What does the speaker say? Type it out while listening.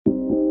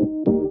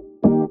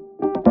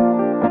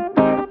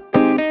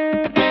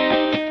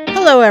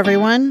Hello,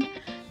 everyone.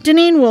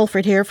 Deneen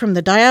Wolford here from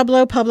the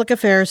Diablo Public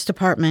Affairs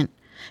Department.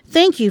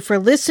 Thank you for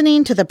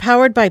listening to the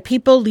Powered by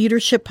People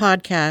Leadership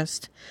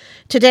Podcast.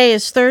 Today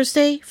is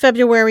Thursday,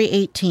 February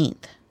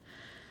 18th.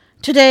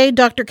 Today,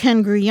 Dr.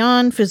 Ken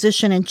Grullon,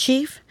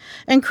 Physician-in-Chief,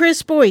 and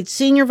Chris Boyd,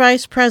 Senior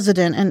Vice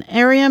President and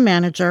Area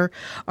Manager,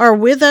 are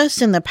with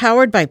us in the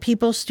Powered by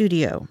People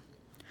studio.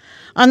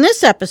 On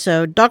this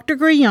episode, Dr.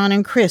 Grullon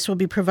and Chris will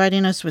be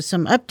providing us with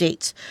some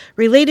updates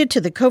related to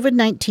the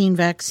COVID-19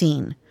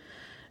 vaccine.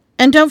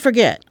 And don't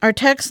forget, our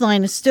text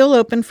line is still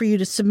open for you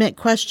to submit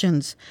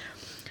questions.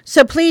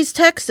 So please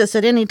text us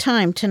at any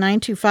time to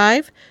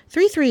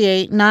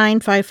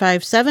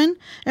 925-338-9557,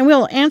 and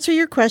we'll answer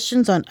your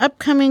questions on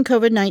upcoming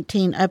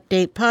COVID-19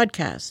 update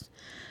podcasts.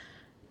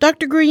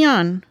 Dr.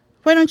 Grullon,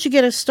 why don't you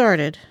get us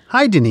started?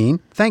 Hi, Deneen.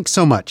 Thanks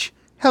so much.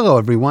 Hello,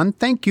 everyone.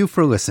 Thank you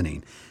for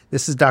listening.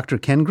 This is Dr.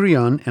 Ken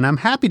Grullon, and I'm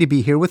happy to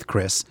be here with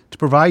Chris to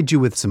provide you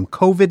with some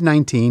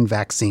COVID-19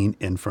 vaccine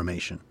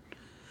information.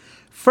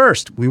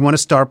 First, we want to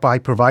start by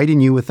providing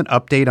you with an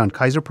update on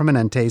Kaiser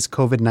Permanente's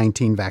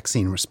COVID-19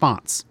 vaccine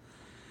response.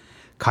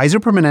 Kaiser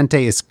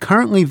Permanente is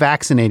currently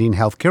vaccinating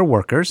healthcare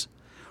workers,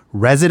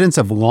 residents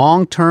of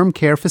long-term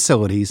care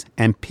facilities,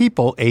 and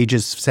people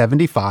ages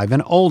 75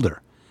 and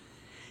older.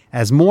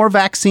 As more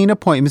vaccine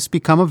appointments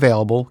become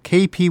available,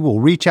 KP will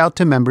reach out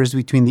to members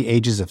between the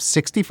ages of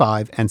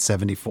 65 and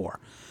 74,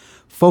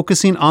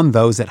 focusing on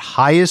those at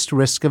highest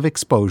risk of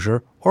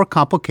exposure or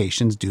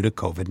complications due to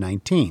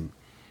COVID-19.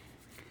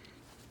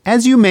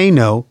 As you may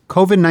know,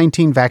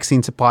 COVID-19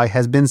 vaccine supply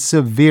has been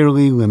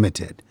severely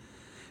limited,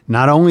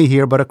 not only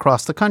here but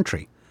across the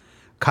country.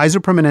 Kaiser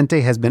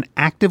Permanente has been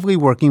actively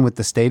working with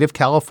the state of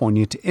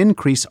California to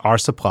increase our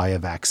supply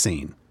of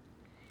vaccine.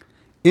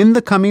 In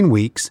the coming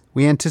weeks,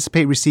 we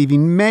anticipate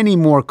receiving many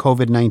more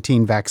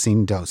COVID-19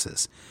 vaccine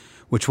doses,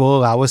 which will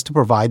allow us to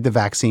provide the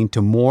vaccine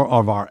to more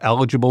of our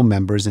eligible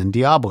members in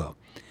Diablo.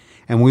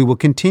 And we will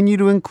continue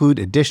to include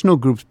additional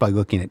groups by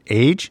looking at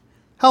age,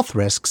 health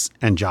risks,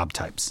 and job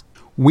types.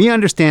 We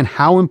understand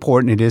how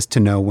important it is to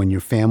know when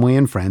your family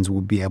and friends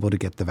will be able to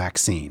get the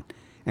vaccine,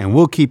 and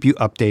we'll keep you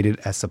updated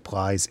as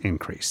supplies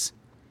increase.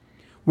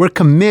 We're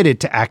committed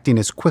to acting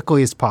as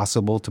quickly as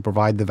possible to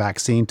provide the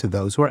vaccine to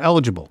those who are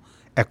eligible,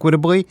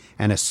 equitably,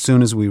 and as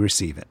soon as we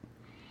receive it.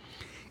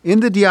 In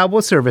the Diablo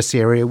service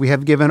area, we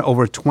have given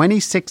over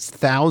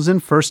 26,000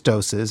 first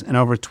doses and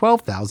over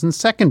 12,000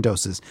 second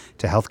doses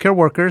to healthcare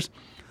workers,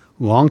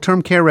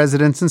 long-term care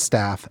residents and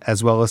staff,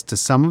 as well as to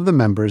some of the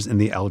members in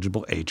the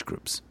eligible age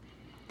groups.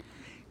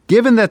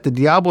 Given that the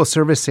Diablo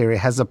service area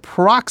has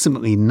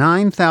approximately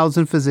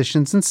 9,000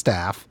 physicians and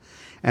staff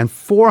and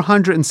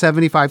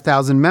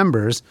 475,000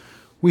 members,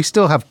 we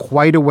still have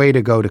quite a way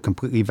to go to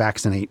completely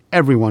vaccinate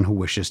everyone who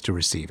wishes to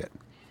receive it.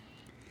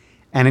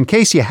 And in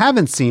case you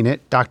haven't seen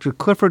it, Dr.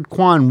 Clifford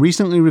Kwan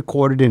recently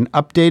recorded an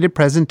updated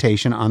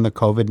presentation on the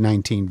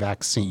COVID-19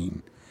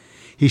 vaccine.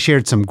 He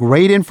shared some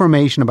great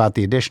information about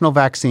the additional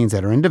vaccines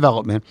that are in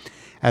development,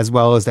 as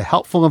well as the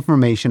helpful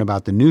information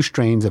about the new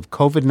strains of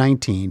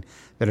COVID-19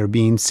 that are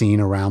being seen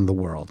around the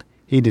world.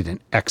 He did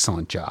an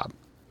excellent job.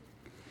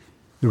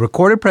 The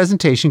recorded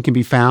presentation can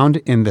be found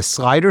in the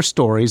slider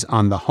stories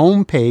on the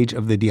home page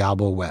of the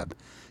Diablo web,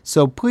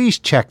 so please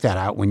check that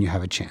out when you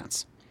have a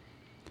chance.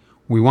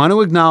 We want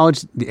to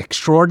acknowledge the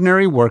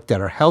extraordinary work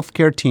that our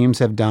healthcare teams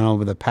have done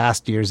over the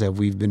past years as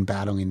we've been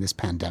battling this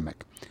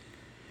pandemic.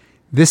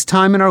 This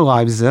time in our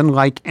lives is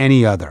unlike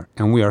any other,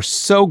 and we are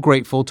so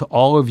grateful to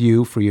all of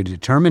you for your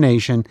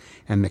determination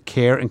and the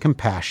care and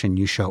compassion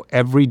you show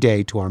every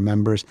day to our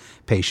members,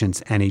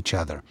 patients, and each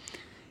other.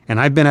 And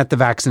I've been at the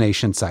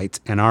vaccination sites,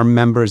 and our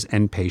members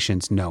and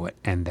patients know it,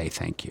 and they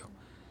thank you.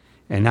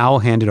 And now I'll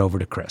hand it over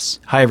to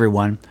Chris. Hi,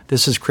 everyone.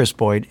 This is Chris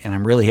Boyd, and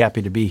I'm really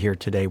happy to be here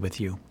today with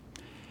you.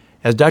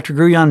 As Dr.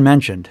 Grullon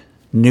mentioned,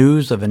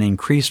 news of an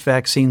increased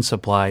vaccine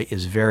supply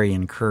is very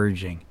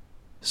encouraging.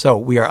 So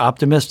we are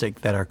optimistic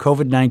that our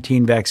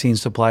COVID-19 vaccine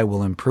supply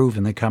will improve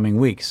in the coming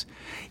weeks.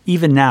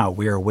 Even now,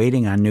 we are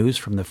waiting on news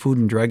from the Food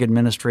and Drug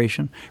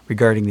Administration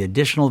regarding the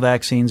additional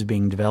vaccines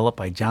being developed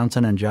by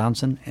Johnson &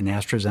 Johnson and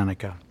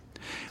AstraZeneca.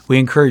 We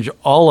encourage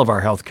all of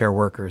our healthcare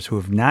workers who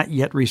have not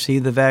yet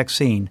received the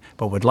vaccine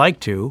but would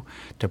like to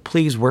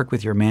please work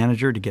with your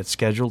manager to get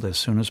scheduled as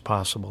soon as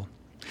possible.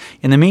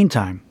 In the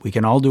meantime, we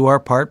can all do our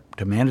part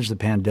to manage the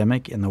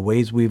pandemic in the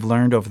ways we've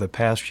learned over the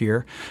past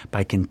year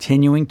by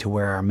continuing to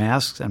wear our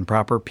masks and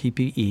proper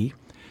PPE,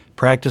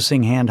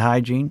 practicing hand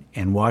hygiene,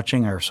 and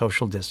watching our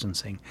social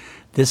distancing.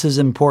 This is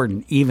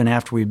important even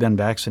after we've been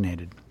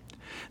vaccinated.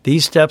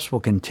 These steps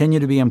will continue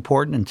to be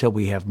important until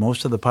we have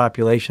most of the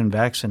population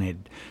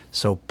vaccinated.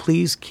 So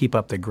please keep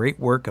up the great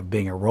work of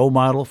being a role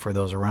model for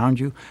those around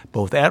you,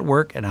 both at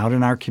work and out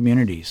in our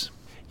communities.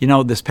 You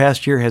know, this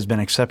past year has been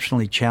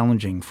exceptionally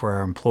challenging for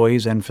our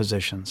employees and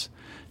physicians.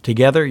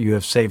 Together, you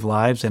have saved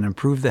lives and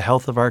improved the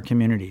health of our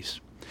communities.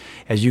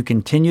 As you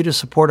continue to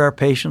support our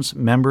patients,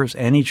 members,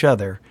 and each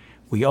other,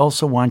 we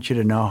also want you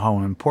to know how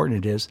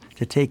important it is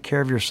to take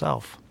care of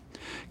yourself.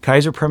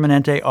 Kaiser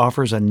Permanente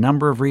offers a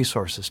number of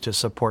resources to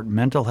support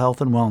mental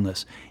health and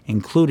wellness,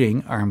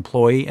 including our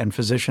employee and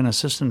physician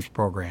assistance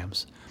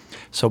programs.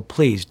 So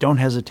please don't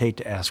hesitate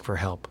to ask for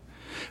help.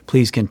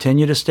 Please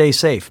continue to stay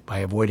safe by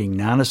avoiding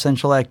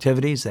non-essential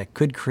activities that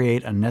could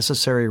create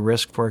unnecessary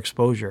risk for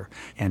exposure.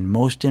 And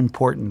most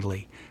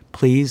importantly,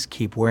 please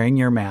keep wearing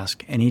your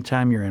mask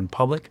anytime you're in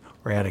public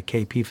or at a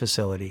KP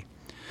facility.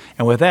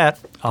 And with that,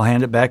 I'll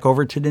hand it back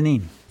over to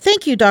Deneen.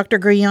 Thank you, Dr.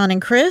 Grillon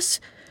and Chris.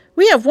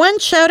 We have one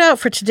shout out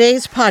for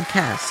today's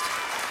podcast.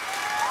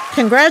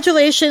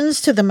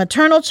 Congratulations to the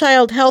maternal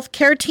child health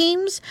care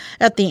teams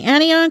at the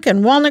Antioch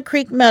and Walnut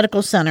Creek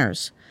Medical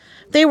Centers.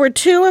 They were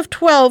 2 of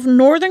 12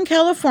 Northern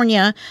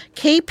California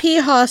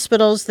KP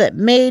hospitals that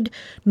made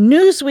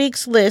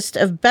Newsweek's list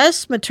of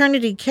best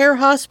maternity care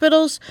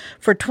hospitals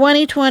for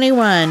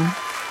 2021.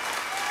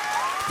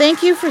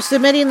 Thank you for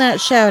submitting that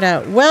shout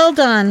out. Well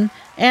done,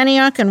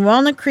 Antioch and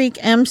Walnut Creek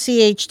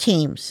MCH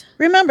teams.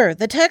 Remember,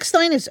 the text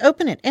line is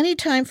open at any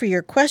time for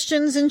your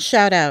questions and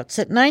shout-outs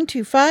at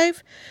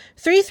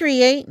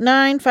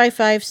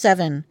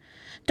 925-338-9557.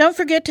 Don't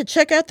forget to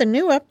check out the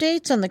new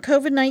updates on the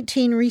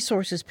COVID-19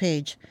 resources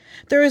page.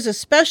 There is a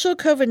special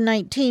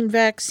COVID-19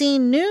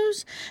 vaccine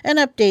news and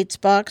updates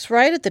box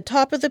right at the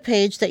top of the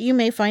page that you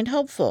may find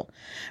helpful.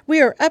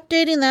 We are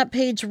updating that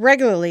page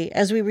regularly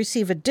as we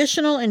receive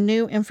additional and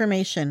new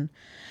information.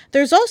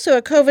 There's also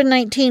a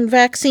COVID-19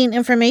 vaccine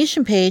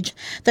information page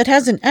that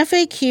has an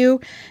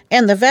FAQ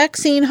and the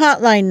vaccine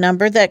hotline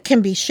number that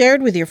can be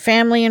shared with your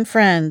family and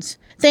friends.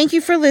 Thank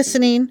you for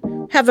listening.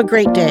 Have a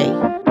great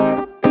day.